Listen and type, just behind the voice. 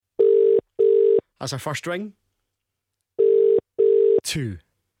That's our first ring. 2,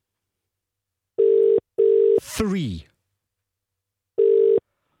 3.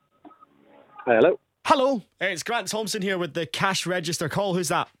 Hello. Hello, it's Grant Thomson here with the cash register call. Who's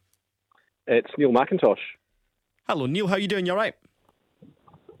that? It's Neil McIntosh. Hello, Neil. How you doing? You all right?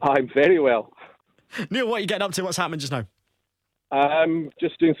 I'm very well. Neil, what are you getting up to? What's happening just now? I'm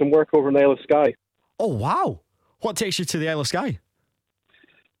just doing some work over in the Isle of Skye. Oh, wow. What takes you to the Isle of Skye?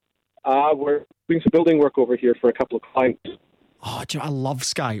 We're doing some building work over here for a couple of clients. Oh, do you know, I love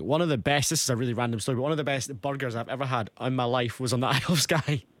Skye. One of the best, this is a really random story, but one of the best burgers I've ever had in my life was on the Isle of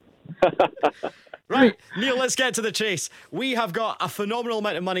Skye. Right, Neil, let's get to the chase. We have got a phenomenal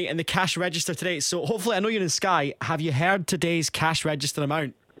amount of money in the cash register today, so hopefully, I know you're in Skye. Have you heard today's cash register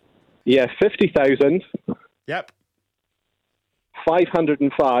amount? Yeah, 50,000. Yep.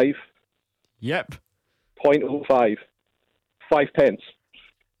 505.05. Yep. 5 pence.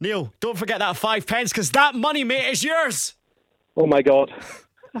 Neil, don't forget that 5 pence, because that money, mate, is yours. Oh my God.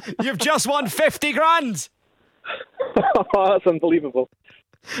 You've just won 50 grand. That's unbelievable.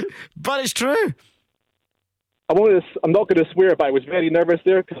 But it's true. I'm not going to swear, but I was very nervous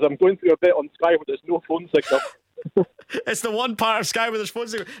there because I'm going through a bit on Sky where there's no phone signal. It's the one part of Skye where there's phone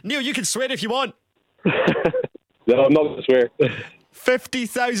signal. Neil, you can swear if you want. No, I'm not going to swear.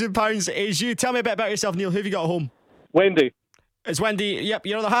 £50,000 is you. Tell me a bit about yourself, Neil. Who have you got at home? Wendy. It's Wendy. Yep,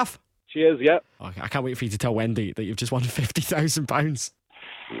 your other half? She is, yep. Oh, I can't wait for you to tell Wendy that you've just won £50,000.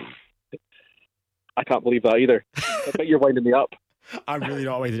 I can't believe that either. I bet you're winding me up. I'm really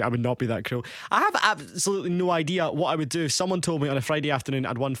not waiting. I would not be that cruel. I have absolutely no idea what I would do if someone told me on a Friday afternoon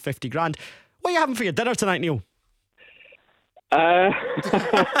I'd won 50 grand. What are you having for your dinner tonight, Neil?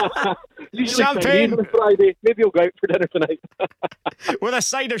 Champagne. On a Friday. Maybe you'll go out for dinner tonight. With a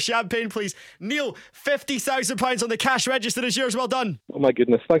side of champagne, please. Neil, £50,000 on the cash register is yours. Well done. Oh my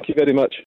goodness. Thank you very much.